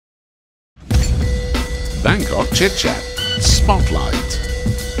Bangkok ChitChat Spotlight.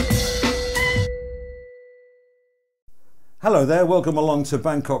 Hello there, welcome along to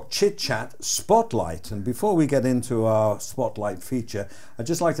Bangkok ChitChat Spotlight. And before we get into our Spotlight feature, I'd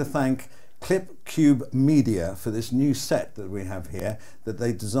just like to thank ClipCube Media for this new set that we have here that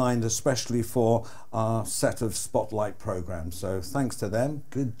they designed especially for our set of Spotlight programs. So thanks to them.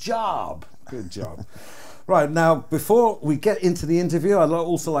 Good job. Good job. Right, now before we get into the interview, I'd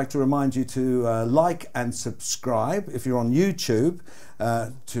also like to remind you to like and subscribe. If you're on YouTube,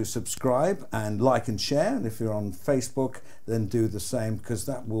 to subscribe and like and share. And if you're on Facebook, then do the same, because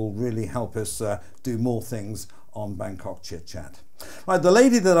that will really help us do more things on Bangkok ChitChat. Right, the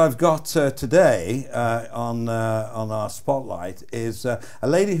lady that I've got today on our Spotlight is a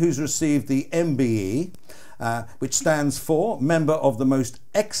lady who's received the MBE, which stands for Member of the Most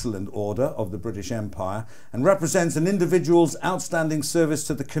Excellent Order of the British Empire, and represents an individual's outstanding service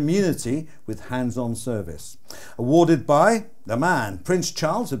to the community with hands-on service. Awarded by the man, Prince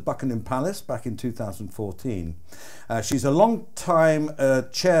Charles at Buckingham Palace back in 2014. She's a long-time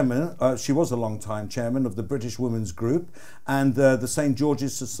chairman, she was a long-time chairman of the British Women's Group and the St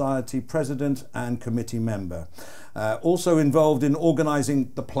George's Society President and Committee Member. Also involved in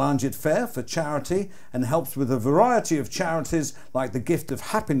organising the Planget Fair for charity, and helps with a variety of charities like the Gift of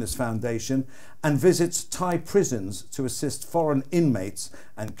Happiness Foundation, and visits Thai prisons to assist foreign inmates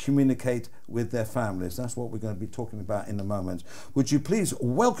and communicate with their families. That's what we're going to be talking about in a moment. Would you please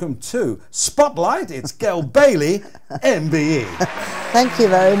welcome to Spotlight, it's Gale Bailey MBE. Thank you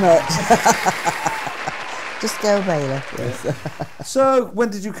very much. Just Gale Bailey, yes. Yeah. So when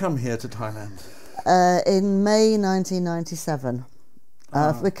did you come here to Thailand? In May 1997.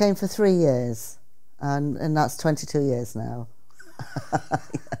 We came for 3 years, and that's 22 years now.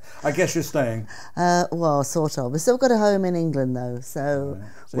 I guess you're staying. Well, sort of. We've still got a home in England, though. So, right.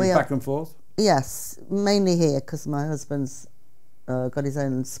 So you're back and forth? Yes, mainly here, because my husband's got his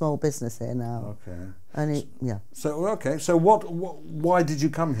own small business here now. Okay. And yeah. So okay. So why did you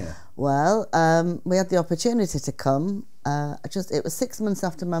come here? Well, we had the opportunity to come. It was 6 months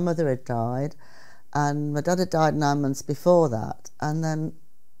after my mother had died, and my dad had died 9 months before that. And then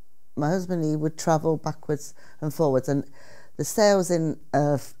my husband, he would travel backwards and forwards, and the sales in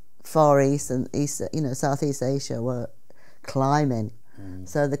Far East and East, Southeast Asia were climbing.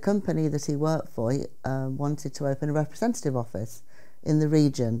 So the company that he worked for, he wanted to open a representative office in the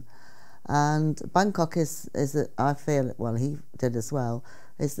region, and Bangkok is I feel, well, he did as well,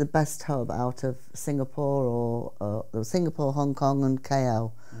 is the best hub out of Singapore or Singapore, Hong Kong and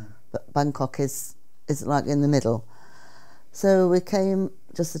KL, but Bangkok is like in the middle. So we came,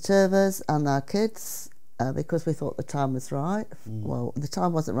 just the two of us and our kids, because we thought the time was right. Well, the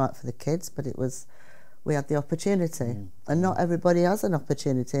time wasn't right for the kids, but we had the opportunity, and not everybody has an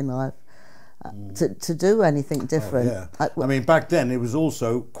opportunity in life to do anything different. Oh, yeah. I mean, back then it was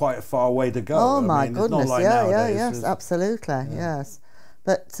also quite a far way to go. Oh my goodness! It's not like yeah, nowadays, yes, absolutely, yes.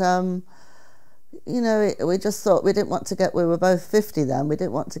 But we just thought we didn't want to get. We were both 50 then. We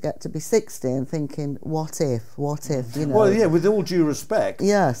didn't want to get to be 60 and thinking, what if? Well, yeah. With all due respect,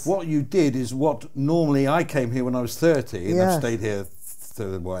 yes. What you did is what normally I came here when I was 30, and I've stayed here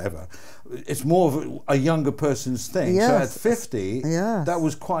whatever. It's more of a younger person's thing. Yes. So at 50, that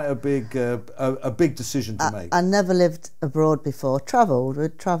was quite a big decision to make. I never lived abroad before.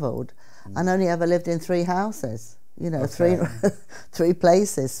 We'd travelled, and only ever lived in 3 houses. Three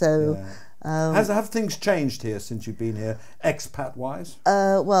places. So. Yeah. Have things changed here since you've been here, expat-wise?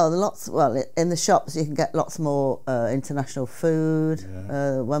 Well, in the shops you can get lots more international food.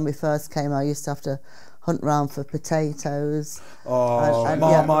 Yeah. When we first came, I used to have to hunt round for potatoes. Oh,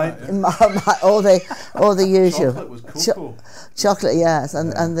 Marmite. Yeah, Marmite, all the usual. Chocolate was cool. Chocolate, yes,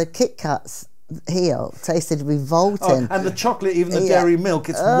 and the Kit Kats here tasted revolting. And the chocolate, even the dairy milk,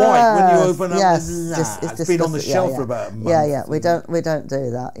 it's white when you open up. Yes, it's been on the shelf for about a month. Yeah, we don't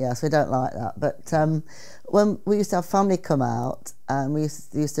do that. Yes, we don't like that. But when we used to have family come out, and we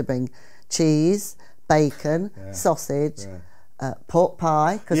used to bring cheese, bacon, sausage. Pork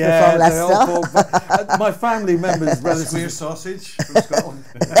pie, because we're from Leicester. My family members, square sausage from Scotland.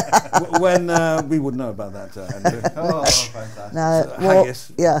 When we would know about that, Andrew. Oh, fantastic. No,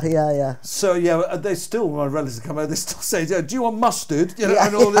 haggis. Yeah. So they still, my relatives come out, they still say, "Do you want mustard?"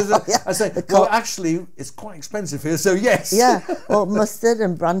 And all this. I say, well, actually, it's quite expensive here, so yes. Yeah, or mustard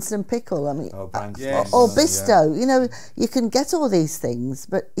and Branston pickle. I mean, yes. or Bisto. Yeah. You can get all these things,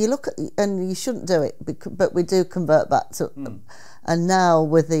 but you look at, and you shouldn't do it, but we do convert back to. And now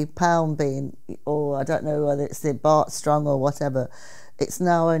with the pound being, or I don't know whether it's the Baht strong or whatever, it's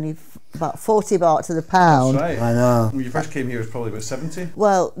now only about 40 baht to the pound. That's right. I know. When you first came here, it was probably about 70.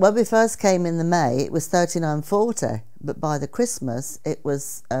 Well, when we first came in the May, it was 39.40, but by the Christmas, it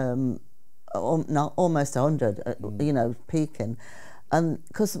was almost 100, you know, peaking. And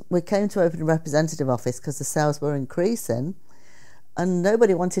because we came to open a representative office because the sales were increasing, and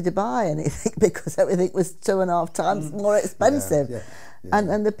nobody wanted to buy anything because everything was 2.5 times more expensive.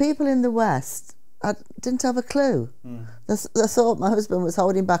 And the people in the West, I didn't have a clue. They thought my husband was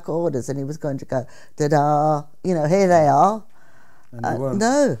holding back orders and he was going to go, da-da, you know, here they are.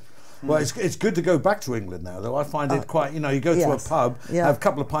 No. Well, it's good to go back to England now, though. I find it quite, you know, you go to a pub, have a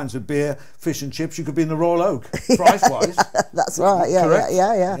couple of pints of beer, fish and chips, you could be in the Royal Oak, price-wise. That's right, Correct?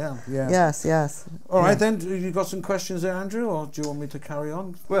 Yeah. Yes. All right, then, you got some questions there, Andrew, or do you want me to carry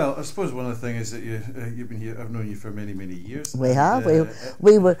on? Well, I suppose one of the things is that you've been here, I've known you for many, many years. We have.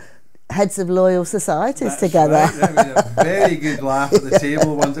 We were heads of loyal societies together. Right. We had a very good laugh at the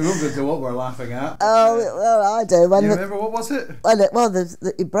table once. We won't go into what we're laughing at. Oh, well, I do. You remember, what was it? Well,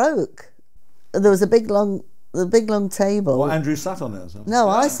 it broke. There was a big long table. Well, Andrew sat on it or something? No,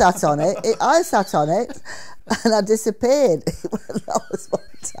 I sat on it. I sat on it, and I disappeared. That was one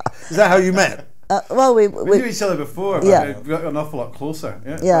time. Is that how you met? Well, we knew each other before, but we got an awful lot closer.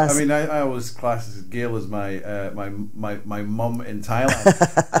 Yeah? Yes. I mean, I always class Gale as my mum in Thailand.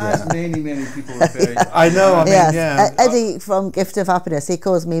 As many people refer. I know. I mean, Eddie from Gift of Happiness. He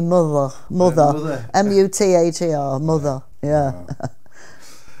calls me mother. M-U-T-H-E-R. Mother. Yeah.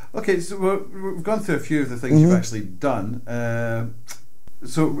 Okay, so we've gone through a few of the things you've actually done.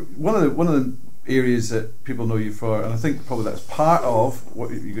 So one of the areas that people know you for, and I think probably that's part of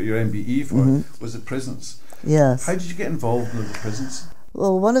what you got your MBE for, was the prisons. Yes. How did you get involved in the prisons?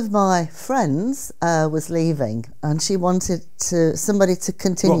 Well, one of my friends was leaving, and she wanted somebody to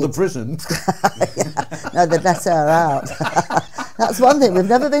continue. What, the prison? No, they'd let her out. That's one thing. We've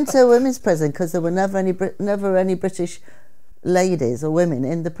never been to a women's prison because there were never any British ladies or women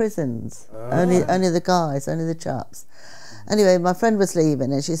in the prisons. Only the guys, only the chaps. Anyway, my friend was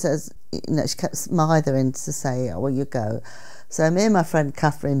leaving, and she says, you know, she kept smithering to say, "Oh, well, you go." So me and my friend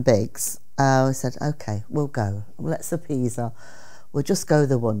Catherine Biggs, we said, "Okay, we'll go. Let's appease her. We'll just go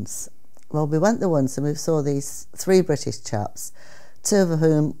the once." Well, we went the once, and we saw these 3 British chaps, 2 of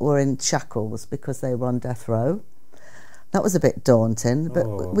whom were in shackles because they were on death row. That was a bit daunting, but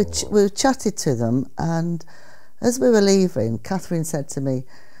we chatted to them, and as we were leaving, Catherine said to me,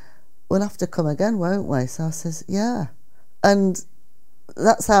 "We'll have to come again, won't we?" So I says, "Yeah." And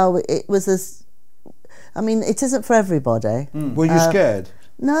that's how it was. I mean, it isn't for everybody. Were you scared?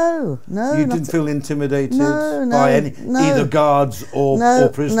 No. You didn't feel intimidated by either guards or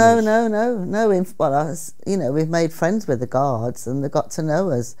prisoners? No. Well, you know, we've made friends with the guards, and they got to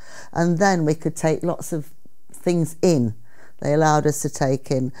know us. And then we could take lots of things in. They allowed us to take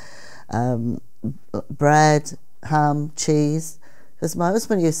in bread, ham, cheese. Because my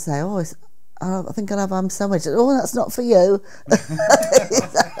husband used to say, "Oh, I think I'll have ham sandwich." "Oh, that's not for you."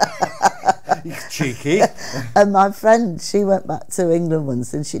 Cheeky. And my friend, she went back to England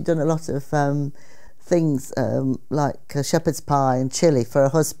once, and she'd done a lot of things like shepherd's pie and chilli for her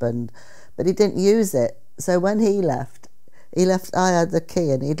husband, but he didn't use it. So when he left. I had the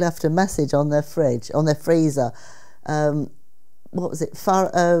key, and he'd left a message on their freezer. What was it? For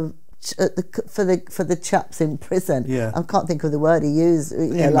the chaps in prison. Yeah. I can't think of the word he used. You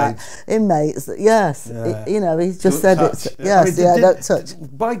know, inmates. like inmates. Yes. Yeah. You know, he just said touch. it. Yes. I mean, don't touch.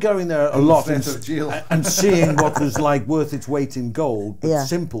 By going there a lot and seeing what was like worth its weight in gold, but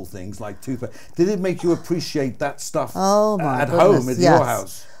simple things like toothpaste, did it make you appreciate that stuff at home at your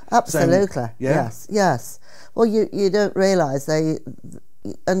house? Absolutely. Yeah? Yes. Well, you don't realise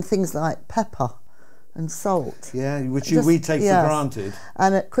and things like pepper and salt. Yeah, which we take for granted.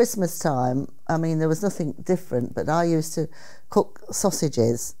 And at Christmas time, I mean, there was nothing different, but I used to cook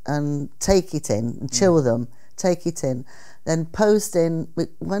sausages and take it in and chill them, take it in, then post in. We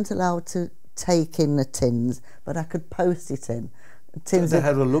weren't allowed to take in the tins, but I could post it in. They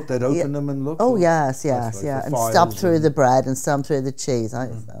had a look, they'd open them and look? Oh, yes, and stab through the bread and stab through the cheese.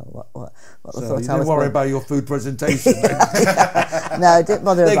 What so you didn't worry about your food presentation. No, I didn't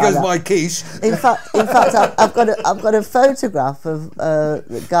bother about that. There goes my quiche. In fact, I've got a photograph of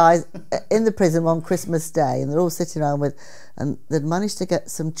the guys in the prison on Christmas Day, and they're all sitting around and they'd managed to get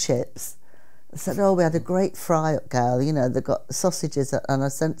some chips. I said, "Oh, we had a great fry up, Gale. You know, they got sausages, and I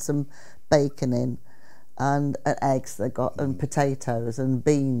sent some bacon in." and eggs they got, and potatoes and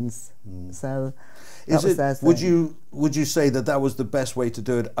beans. So that was their thing. Would you say that was the best way to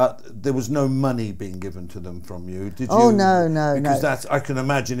do it? There was no money being given to them from you, did you? Oh no, because no. that's, I can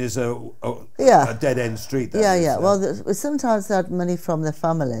imagine, is a dead end street. Yeah. Well, sometimes they had money from their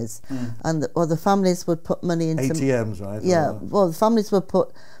families, and the families would put money into ATMs, right? Yeah. Well, the families would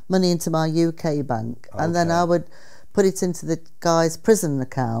put money into my UK bank, and then I would put it into the guy's prison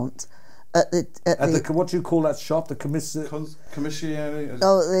account. At the what do you call that shop? The commissary.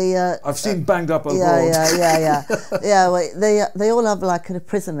 Oh, I've seen banged up abroad. Yeah. Well, they all have like a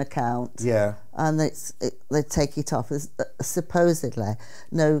prison account. Yeah. And they take it off. There's supposedly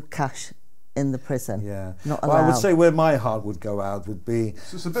no cash in the prison. Yeah. Not allowed. Well, I would say where my heart would go out would be.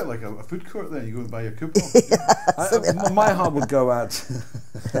 So it's a bit like a food court then. You go and buy your coupon. My heart would go out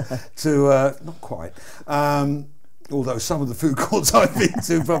to not quite. Although some of the food courts I've been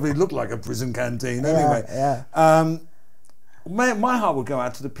to probably look like a prison canteen anyway. Yeah. My heart would go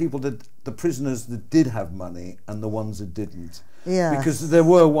out to the prisoners that did have money and the ones that didn't. Yeah. Because there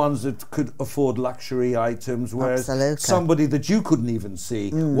were ones that could afford luxury items, whereas somebody that you couldn't even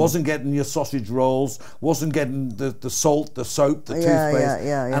see wasn't getting your sausage rolls, wasn't getting the salt, the soap, the toothpaste.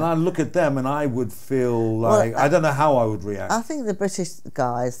 Yeah. And I look at them and I would feel like, I don't know how I would react. I think the British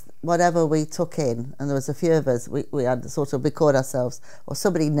guys, whatever we took in, and there was a few of us, we had we called ourselves, or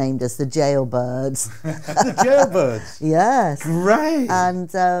somebody named us the jailbirds. The jailbirds? Yes. Great.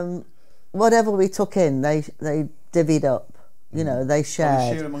 And whatever we took in, they divvied up. You know, they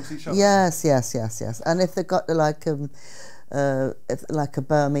shared. They share amongst each other. Yes. And if they got like a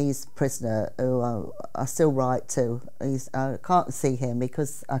Burmese prisoner who I still write to, I can't see him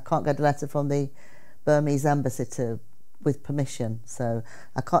because I can't get a letter from the Burmese embassy with permission, so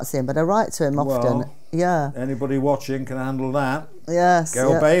I can't see him. But I write to him often. Well, yeah. Anybody watching can handle that. Yes.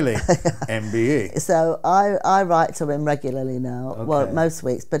 Gale Bailey MBE. So I write to him regularly now. Okay. Well, most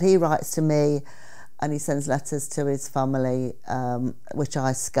weeks, but he writes to me. And he sends letters to his family, which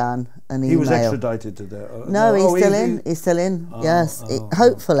I scan and email. He was extradited to there. No, he's still in. He's still in. Yes,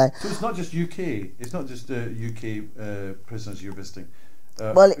 hopefully. So it's not just UK. It's not just UK prisoners you're visiting.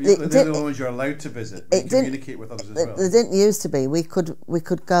 Well, they're the ones you're allowed to visit. You communicate with others as well. There didn't used to be. We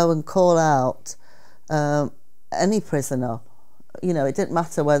could go and call out any prisoner. You know, it didn't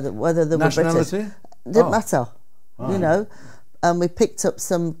matter whether they were British. Nationality? It didn't matter. Right. You know. And we picked up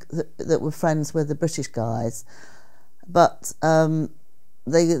some that were friends with the British guys, but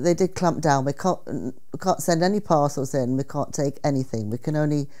they did clamp down. We can't send any parcels in. We can't take anything. We can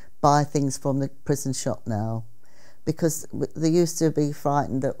only buy things from the prison shop now, because they used to be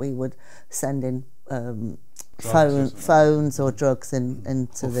frightened that we would send in phones or drugs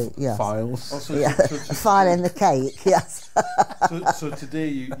into the files. Also, a file in the cake. Yes. so today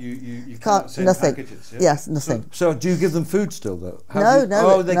you can't send nothing. Packages. Yeah? Yes, nothing. So do you give them food still though? No.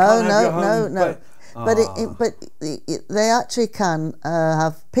 But But they actually can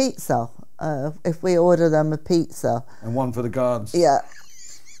have pizza if we order them a pizza. And one for the guards. Yeah.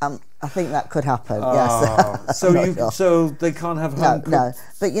 I think that could happen. Yes. So they can't have home no.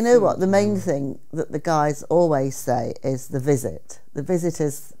 But you know what? The main thing that the guys always say is the visit. The visit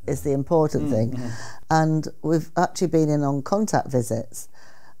is the important thing, and we've actually been in on contact visits.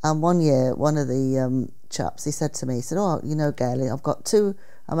 And one year, one of the chaps, he said to me, he said, "Oh, you know, Gale, I've got two.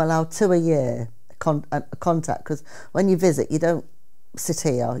 I'm allowed 2 a year contact, because when you visit, you don't sit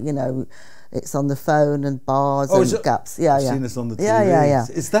here. You know." It's on the phone and bars and gaps. Yeah, I've seen this on the TV. Yeah.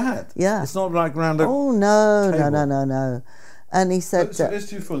 Is that? Yeah. It's not like round a No. And he said... So it's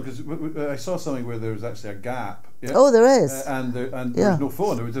too fun, because I saw something where there was actually a gap. Yeah? Oh, there is. And there was no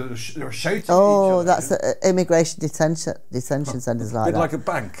phone. They were shouting at each other. that's immigration detention centres like bit that. like a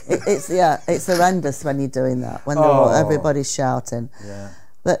bank. It's horrendous when you're doing that, when everybody's shouting. Yeah.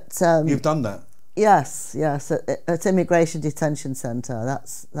 But you've done that? Yes. At immigration detention centre,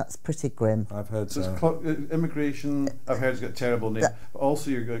 that's pretty grim. I've heard so. Immigration, I've heard it's got a terrible name. But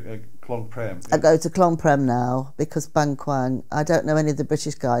also you go Clong Prem. I go to Clong Prem now because Bang Kwang, I don't know any of the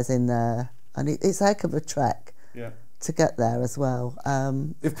British guys in there, and it's a heck of a trek. Yeah. To get there as well.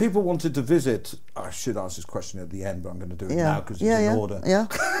 If people wanted to visit, I should ask this question at the end, but I'm going to do it now because it's in order. Yeah.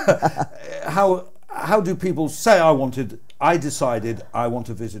 How do people say I decided I want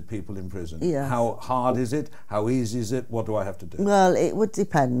to visit people in prison? Yes. How hard is it? How easy is it? What do I have to do? Well, it would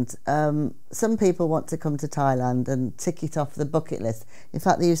depend. Some people want to come to Thailand and tick it off the bucket list. In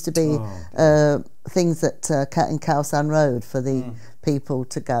fact, there used to be things at in Khao San Road for the people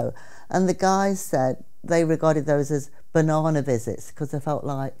to go. And the guys said they regarded those as banana visits because they felt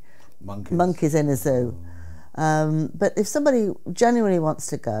like monkeys in a zoo. But if somebody genuinely wants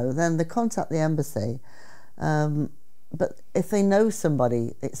to go, then they contact the embassy But if they know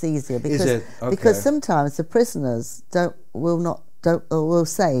somebody, it's easier because Is it? Okay. because sometimes the prisoners will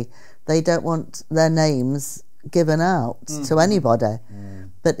say they don't want their names given out to anybody.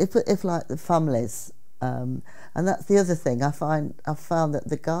 But if like the families, and that's the other thing I've found that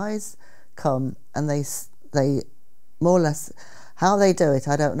the guys come and they more or less, how they do it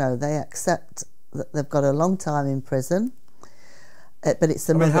I don't know, they accept that they've got a long time in prison, but it's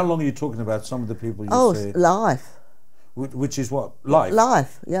the how long are you talking about? Some of the people you see? Life. Which is what?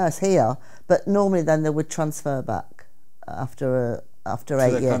 Life, yes, here. But normally then they would transfer back after 8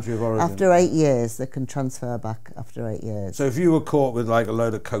 years. Country of origin. After 8 years, they can transfer back after 8 years. So if you were caught with like a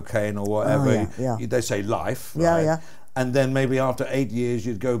load of cocaine or whatever, they say life, right? Yeah. And then maybe after 8 years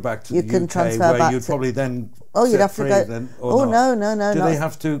you'd go back to You the can UK transfer where back you'd probably then you'd have to free go. then, or not? No. Do they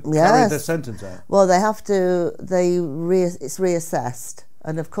have to carry their sentence out? Well, they have to. It's reassessed.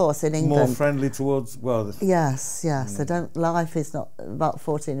 And of course, in England, more friendly towards yes. They don't. Life is not about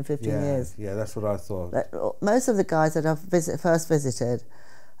 14 and 15 years. Yeah, that's what I thought. But most of the guys that I've first visited,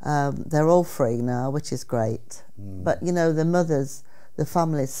 they're all free now, which is great. But you know, the mothers, the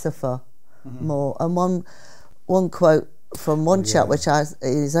families suffer more. And one quote from one chap,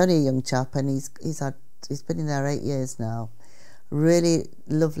 he's only a young chap, and he's been in there 8 years now. Really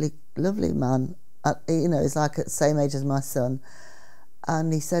lovely man. You know, he's like at the same age as my son.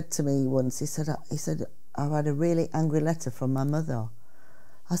 And he said to me once, he said, I've had a really angry letter from my mother.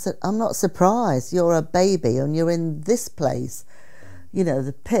 I said, I'm not surprised. You're a baby and you're in this place. You know,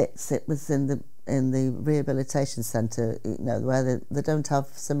 the pits. It was in the rehabilitation centre. You know, where they don't have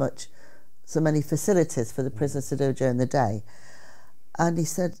so many facilities for the prisoners to do during the day. And he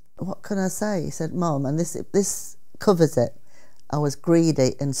said, what can I say? He said, Mum, and this covers it. I was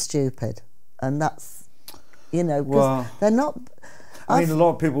greedy and stupid, and that's, you know, because they're not. I mean, a lot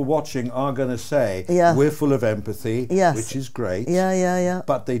of people watching are going to say, we're full of empathy, which is great. Yeah.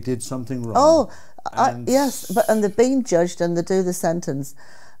 But they did something wrong. Yes, and they've been judged and they do the sentence.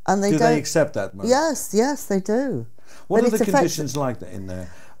 And they do they accept that? Most? Yes, they do. What are the conditions like that in there?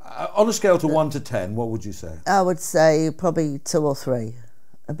 On a scale to 1 to 10, what would you say? I would say probably 2 or 3,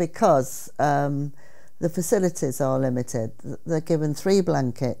 because the facilities are limited. They're given 3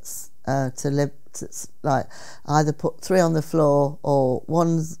 blankets to live. Like either put 3 on the floor or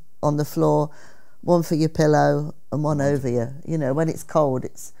 1's on the floor, 1 for your pillow and 1 over you. You know, when it's cold,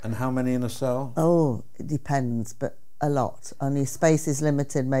 it's. And how many in a cell? Oh, it depends, but a lot. And your space is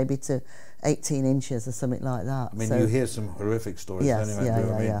limited maybe to 18 inches or something like that. I mean, you hear some horrific stories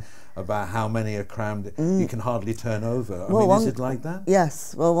anyway, about how many are crammed. You can hardly turn over. I mean, is it like that?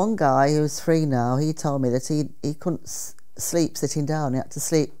 Yes. Well, one guy who's free now, he told me that he couldn't sleep sitting down. He had to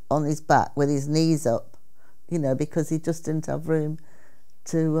sleep on his back with his knees up, you know, because he just didn't have room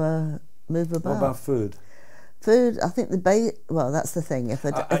to move about. What about food? Food, I think well, that's the thing. If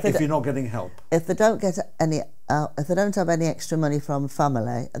you're not getting help, if they don't get if they don't have any extra money from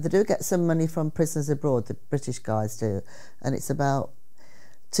family, they do get some money from prisoners abroad. The British guys do, and it's about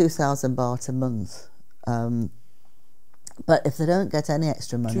 2,000 baht a month. But if they don't get any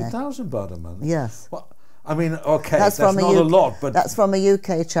extra money, 2,000 baht a month. Yes. Well, I mean, okay, that's not a lot, but that's from a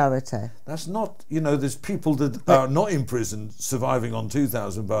UK charity. That's not, you know, there's people that are not in prison surviving on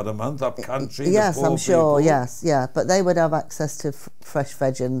 2,000 baht a month up country. Yes, I'm sure. People. Yes, but they would have access to fresh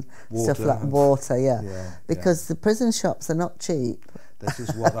veg and stuff like water. Because the prison shops are not cheap. This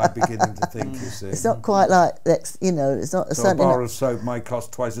is what I'm beginning to think. You see, it's not quite like, you know, it's not. So a bar of soap might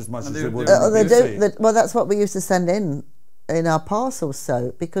cost twice as much as it would. Well, that's what we used to send in our parcel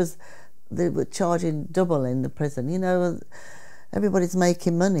soap, because they were charging double in the prison. You know, everybody's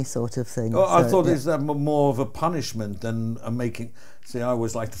making money, sort of thing. Oh, I thought it's more of a punishment than a making. See, I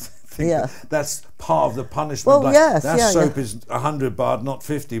always like to think that's part of the punishment. Well, like, that soap is 100 baht, not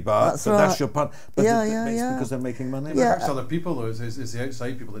 50 baht. That's but right. that's your pun. But it's because they're making money. Yeah. There's other people though. It's the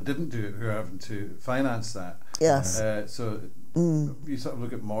outside people that didn't do it who are having to finance that. Yes. So you sort of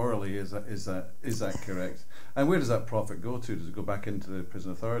look at morally, is that correct? And where does that profit go to? Does it go back into the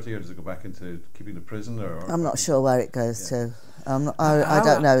prison authority, or does it go back into keeping the prison? Or I'm not sure where it goes to. I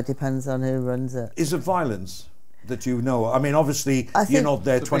don't know. It depends on who runs it. Is it violence that you know? I mean, obviously you're not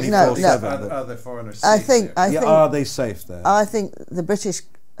there 24/7. Are the foreigners safe? I think. Are they safe there? I think the British,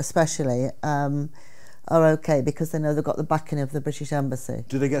 especially, are okay because they know they've got the backing of the British Embassy.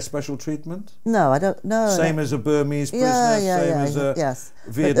 Do they get special treatment? No, I don't know. Same as a Burmese prisoner, same as a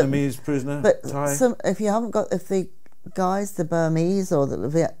Vietnamese prisoner. But if the guys, the Burmese or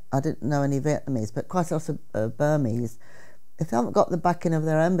I didn't know any Vietnamese, but quite a lot of Burmese, if they haven't got the backing of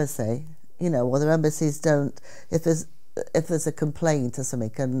their embassy, you know, or their embassies don't. If there's a complaint or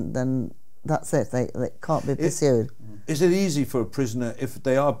something, then that's it. They can't be pursued. Is it easy for a prisoner, if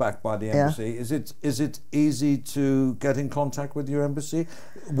they are backed by the embassy, is it easy to get in contact with your embassy?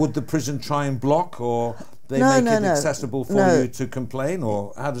 Would the prison try and block, or they make it accessible for you to complain,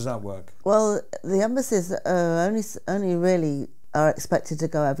 or how does that work? Well, the embassies only really are expected to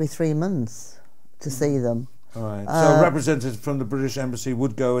go every 3 months to see them. All right. So a representative from the British Embassy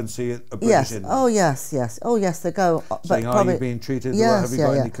would go and see a British inmate? Oh, yes. Oh, yes, they go. Saying, are you being treated, or have you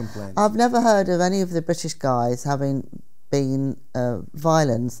got any complaints? I've never heard of any of the British guys having been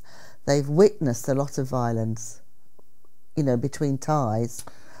violence. They've witnessed a lot of violence, you know, between ties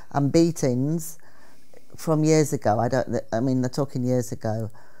and beatings from years ago. I mean, they're talking years ago.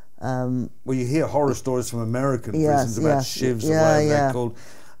 Well, you hear horror stories from American prisons about shivs, or whatever they're called.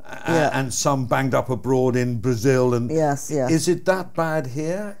 And some banged up abroad in Brazil, and is it that bad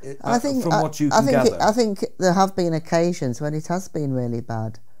here? I think, from what you can gather, I think there have been occasions when it has been really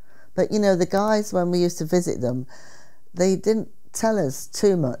bad, but you know, the guys, when we used to visit them, they didn't tell us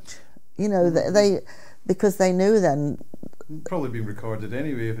too much. You know, they because they knew then. Probably been recorded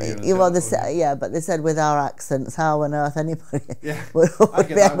anyway. Well, but they said with our accents, how on earth anybody? Would I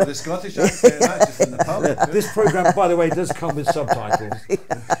get that with a Scottish accent. That's just in the pub. This programme, by the way, does come with subtitles.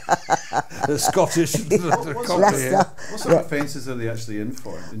 The Scottish. What sort of offences are they actually in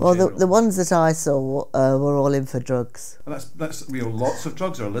for? Well, the ones that I saw were all in for drugs. And that's lots of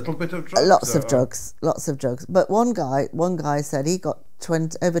drugs, or a little bit of drugs. Lots of drugs. But one guy said he got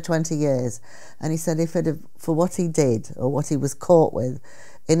over 20 years, and he said if it had, for what he did or what he was caught with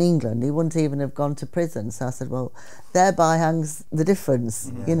in England, he wouldn't even have gone to prison. So I said, well, thereby hangs the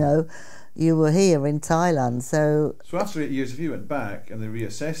difference. You know, you were here in Thailand, so after 8 years, if you went back and they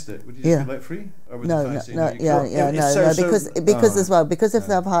reassessed it, would you just be let free? Or would no, because as well, because if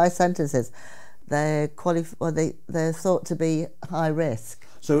they have high sentences, they're thought to be high risk.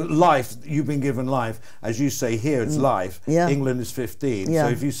 So life, you've been given life, as you say here, it's life. England is 15. So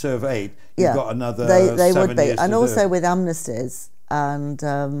if you serve 8, you've got another. They 7 would be, years and to also do. with amnesties, and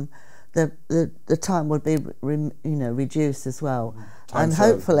the time would be reduced as well. And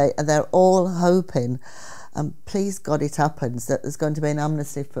hopefully, they're all hoping, and please God it happens, that there's going to be an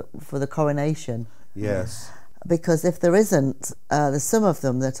amnesty for the coronation. Yes. Because if there isn't, there's some of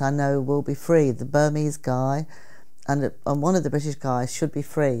them that I know will be free. The Burmese guy. And one of the British guys should be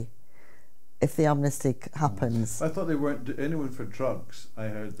free if the amnesty happens. I thought they weren't anyone for drugs. I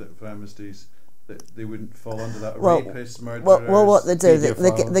heard that for amnesties that they wouldn't fall under that. Rapists, murderers. Well, what they do,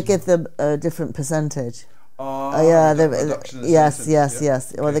 they give them a different percentage. Yes.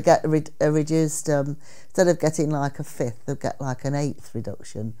 Well, they get a reduced. Instead of getting like a fifth, they'll get like an eighth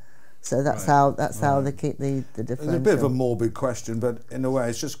reduction. So that's how they keep the differential. It's a bit of a morbid question, but in a way,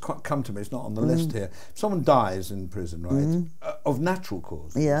 it's just come to me. It's not on the list here. If someone dies in prison, right, of natural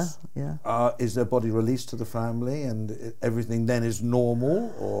causes, is their body released to the family, and everything then is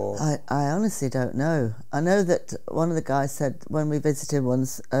normal, or? I honestly don't know. I know that one of the guys said when we visited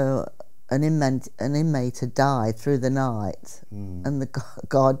once, an inmate had died through the night, and the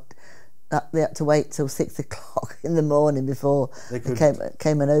guard. They had to wait till 6 o'clock in the morning before they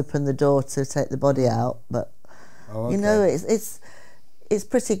came and opened the door to take the body out. But you know, it's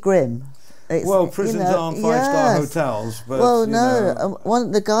pretty grim. Prisons aren't five-star hotels. But,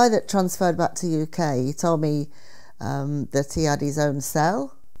 the guy that transferred back to UK, he told me that he had his own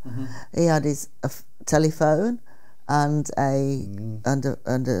cell. He had his telephone and a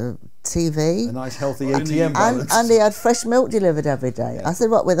TV, a nice healthy ATM balance, and he had fresh milk delivered every day. I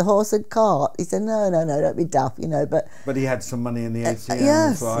said, "What, with a horse and cart?" He said, "No, don't be daft, you know." But he had some money in the ATM.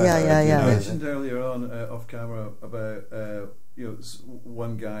 Yes, You mentioned earlier on off camera about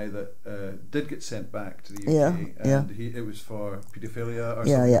one guy that did get sent back to the UK, and it was for paedophilia or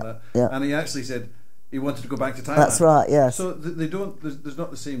something like that, and he actually said he wanted to go back to Thailand. That's right, yes. So they don't. There's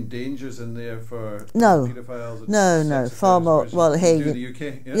not the same dangers in there for paedophiles. No, far more. Well, here in the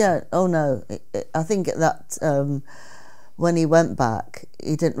UK. Oh no, I think that when he went back,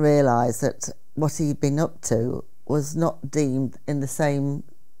 he didn't realise that what he'd been up to was not deemed in the same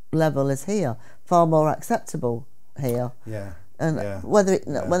level as here. Far more acceptable here. Yeah. And whether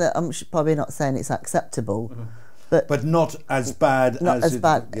I'm probably not saying it's acceptable. But not as bad.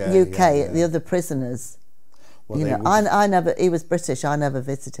 UK, the other prisoners. Well, I never. He was British. I never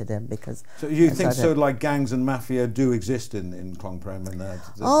visited him because. So you think like gangs and mafia do exist in Klong Prem and that?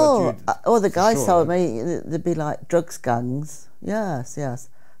 The guys told me there'd be like drugs gangs. Yes.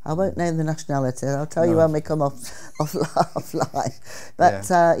 I won't name the nationality. I'll tell you when we come off live. But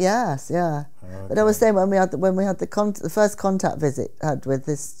yes. Okay. But I was saying when we had the first contact visit I had with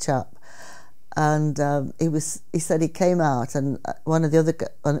this chap. And he said he came out, and one of the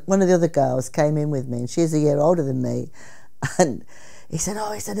other girls came in with me, and she's a year older than me, and he said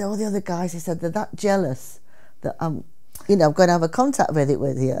all the other guys, he said, they're that jealous that I'm going to have a contact visit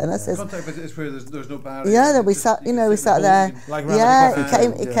with you. And I said, contact visit is where there's no barrier. Yeah, that we sat, we sat there. Like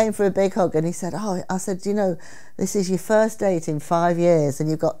he came for a big hug, and he said, I said, this is your first date in 5 years, and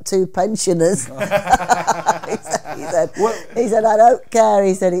you've got 2 pensioners. he said, I don't care.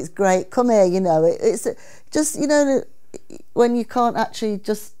 He said, it's great. Come here. It's just when you can't actually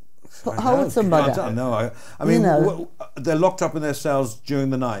just hold somebody. I know. I mean, they're locked up in their cells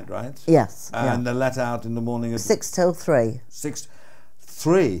during the night, right? Yes. And they're let out in the morning at 6 till 3.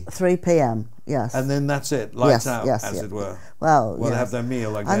 3 p.m. Yes. And then that's it. Lights out, as it were. Well, they have their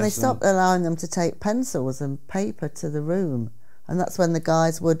meal, I guess. And they stopped allowing them to take pencils and paper to the room, and that's when the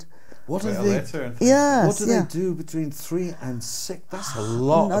guys would. What do they? Yes. What do they do between 3 and 6? That's a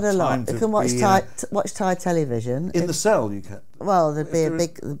lot. Not of a lot. time You to can watch Thai television in the cell. You can. Well, there'd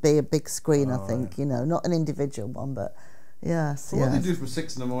be a big screen. I think not an individual one, but yes. What do they do from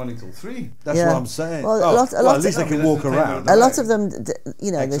 6 in the morning till 3? That's what I'm saying. Well, at least they can walk around. A lot of them,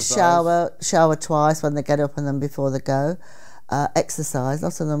 they shower twice when they get up and then before they go. Exercise.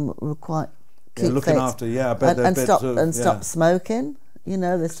 Lots of them were quite keep looking fit. after. Yeah, I bet and stop smoking.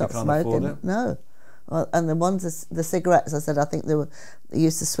 They stopped smoking. No. Well, and the cigarettes, I said, I think they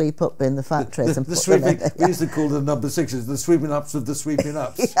used to sweep up in the factories. The sweeping, we used to call them number 6s, the sweeping ups of the sweeping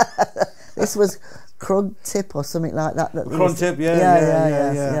ups. This was Krug Tip or something like that. Krug Tip,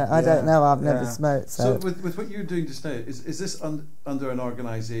 yeah. I don't know, I've never smoked. So with what you're doing just now, is this under an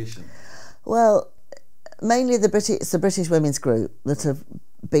organisation? Well, mainly it's the British Women's Group that have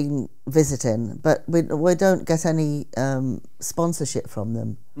been visiting, but we don't get any sponsorship from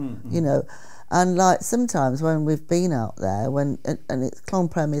them, and like sometimes when we've been out there, and it's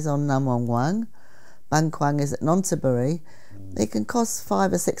Klong Prem is on Nam Wong Wang, Bang Kwang is at Nonthaburi, it can cost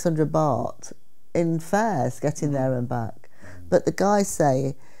 500 or 600 baht in fares getting there and back, but the guys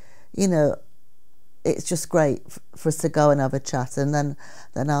say, it's just great for us to go and have a chat, and then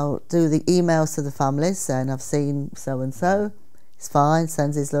I'll do the emails to the families saying I've seen so and so. It's fine,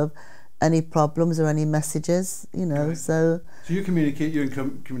 sends his love. Any problems or any messages, Right. So you're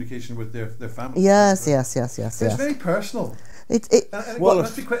in communication with their family. Yes. It's very personal. It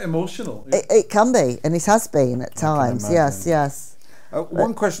must be quite emotional. It can be, and it has been at times. Yes.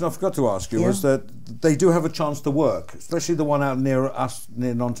 One question I forgot to ask you was that they do have a chance to work, especially the one out near us,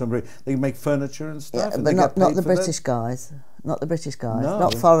 near Nonthaburi. They make furniture and stuff. Yeah, but not the British guys. Not the British guys. No.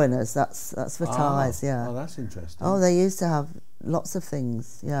 Not foreigners. That's for Thais. Yeah. Oh, that's interesting. Oh, they used to have lots of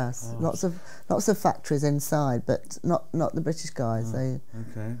things. Yes, lots of factories inside, but not the British guys. They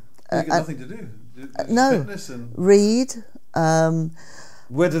okay. They got nothing to do. No. Read.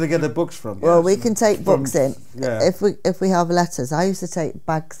 Where do they get their books from? Well, we can take books in. Yeah. If we have letters. I used to take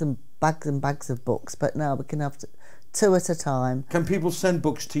bags and bags of books, but now we can have 2 at a time. Can people send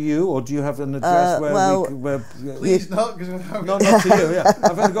books to you, or do you have an address where please not, because not to you. Yeah,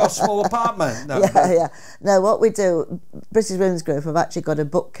 I've only got a small apartment. No. Yeah. No, what we do, British Women's Group have actually got a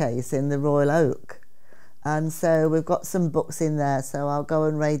bookcase in the Royal Oak. And so we've got some books in there, so I'll go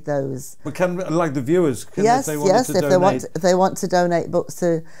and raid those. But can, like the viewers, if they want to donate books,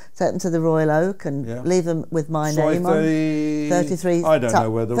 to take them to the Royal Oak and leave them with my name on. 33. I don't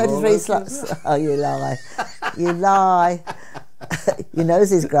know where the 33 Royal slots. Oak is. Oh, you lie! You lie! Your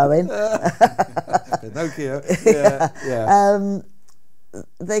nose is growing. Pinocchio. Yeah.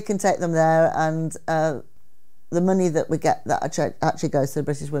 They can take them there, and the money that we get that actually goes to the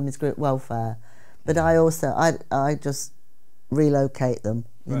British Women's Group welfare. But I just relocate them,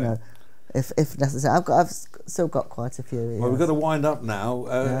 if necessary. I've still got quite a few. Well, we've got to wind up now.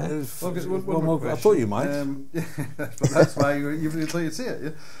 I thought you might. That's why you'd like to see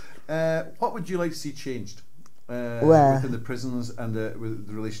it. Yeah? What would you like to see changed within the prisons and with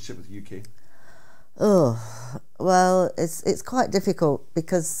the relationship with the UK? Oh, well, it's quite difficult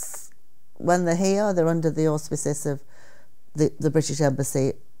because when they're here, they're under the auspices of the British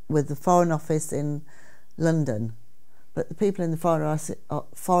Embassy, with the Foreign Office in London, but the people in the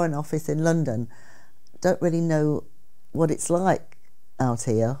Foreign Office in London don't really know what it's like out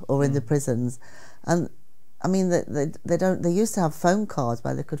here or in the prisons, and I mean they don't. They used to have phone cards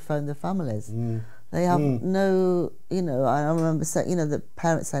where they could phone their families. They have no. I remember saying, the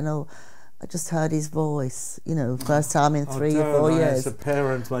parents saying, "Oh, I just heard his voice, first time in 3 or 4 years." As a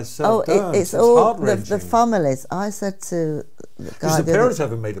parent myself, it's all the families. I said to the guy, because the parents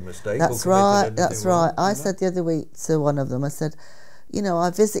haven't made a mistake. That's right. That's right. I said the other week to one of them, I said, I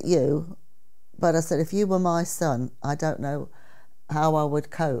visit you, but I said, if you were my son, I don't know how I would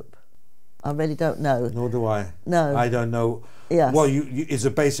cope. I really don't know. Nor do I. No. I don't know. Yes. Well, it's a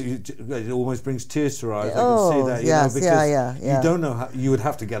basic. It almost brings tears to our eyes. Oh, I can see that. yes, because yeah. you don't know how. You would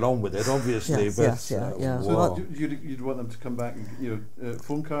have to get on with it, obviously. Yes, but yes, yeah. So wow. you'd want them to come back and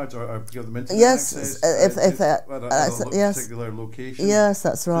phone cards or give them internet Yes, access if at a yes. particular location. Yes,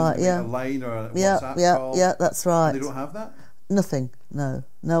 that's right. A line or a Yeah, WhatsApp call. yeah, that's right. And they don't have that. Nothing. No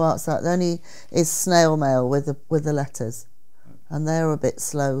outside. The only is snail mail with the letters, and they're a bit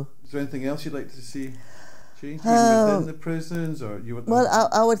slow. Is there anything else you'd like to see change within the prisons, or you would? Well,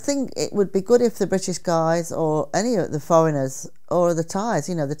 I would think it would be good if the British guys or any of the foreigners or the Thais,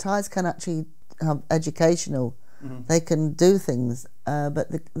 the Thais can actually have educational. Mm-hmm. They can do things,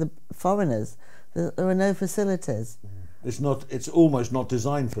 but the foreigners, there are no facilities. It's almost not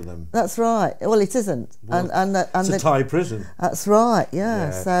designed for them. That's right. Well, it isn't. Well, and it's a Thai prison. That's right. Yeah.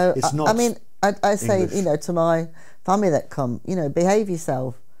 So it's not. I mean, I say English. to my family that come, behave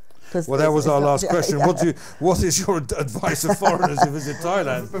yourself. Well, that was our last question. Yeah. What is your advice for foreigners who visit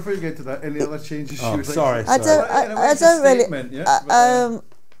Thailand? Before you get to that, any other changes? Sorry. I don't really.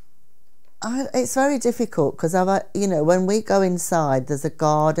 It's very difficult because when we go inside, there's a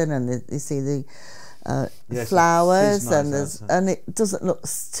garden and you see the flowers nice and it doesn't look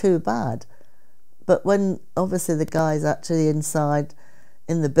too bad. But when obviously the guy's actually inside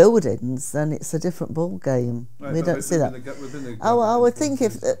in the buildings, then it's a different ball game. Right, we don't see that. I would think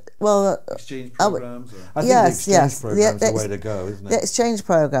exchange programs. I think the exchange program's the way to go, isn't it? The exchange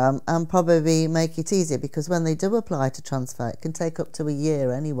program, and probably make it easier because when they do apply to transfer, it can take up to a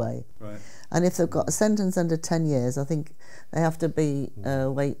year anyway. Right. And if they've got a sentence under 10 years, I think they have to be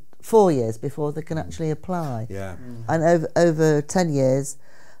wait 4 years before they can actually apply. Yeah. And over 10 years,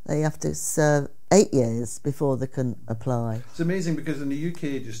 they have to serve 8 years before they can apply. It's amazing because in the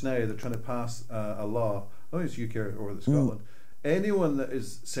UK just now they're trying to pass a law. I don't know if it's UK or Scotland. Anyone that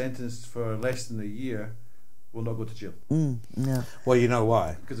is sentenced for less than a year will not go to jail. Yeah. Well, you know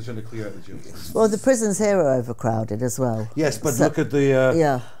why? Because they're trying to clear out the jail. Well, the prisons here are overcrowded as well. Yes, but look at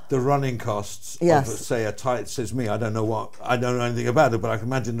the running costs of, say, a Thai. It says me, I don't know anything about it, but I can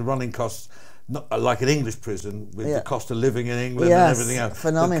imagine the running costs, not like an English prison with the cost of living in England and everything else.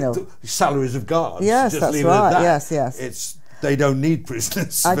 Phenomenal. The salaries of guards. Yes, just that's leave it right. at that. Yes. They don't need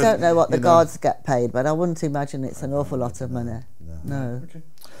prisoners. I don't know what the guards get paid, but I wouldn't imagine it's an awful lot of money. No. Okay.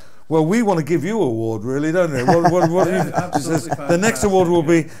 Well, we want to give you an award, really, don't we? The next award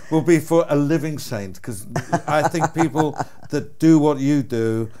will be for a living saint, because I think people that do what you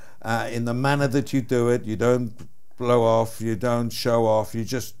do in the manner that you do it, you don't blow off, you don't show off, you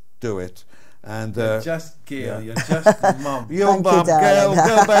just do it. And you're just Gale, you're just mum. Your mum,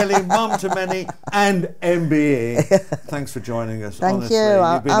 Gale Bailey, mum to many, and MBE. Thanks for joining us. Thank honestly. you.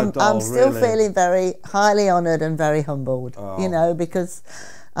 You've been a doll, I'm still really. feeling very highly honoured and very humbled. Because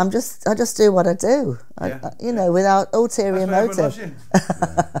I just do what I do. Without ulterior motive.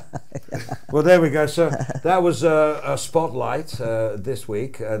 Well, there we go. So that was a spotlight this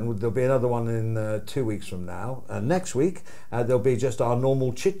week, and there'll be another one in 2 weeks from now. Next week there'll be just our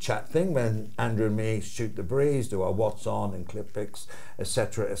normal chit chat thing when Andrew and me shoot the breeze, do our what's on and clip pics,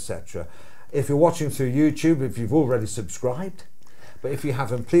 etc., etc. If you're watching through YouTube, if you've already subscribed. But if you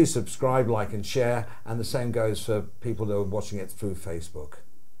haven't, please subscribe, like and share, and the same goes for people that are watching it through Facebook.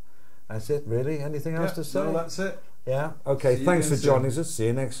 That's it, really? Anything else to say? No, that's it. Yeah? Okay, thanks for joining us. See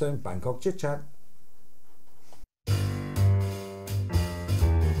you next time. Bangkok Chit Chat.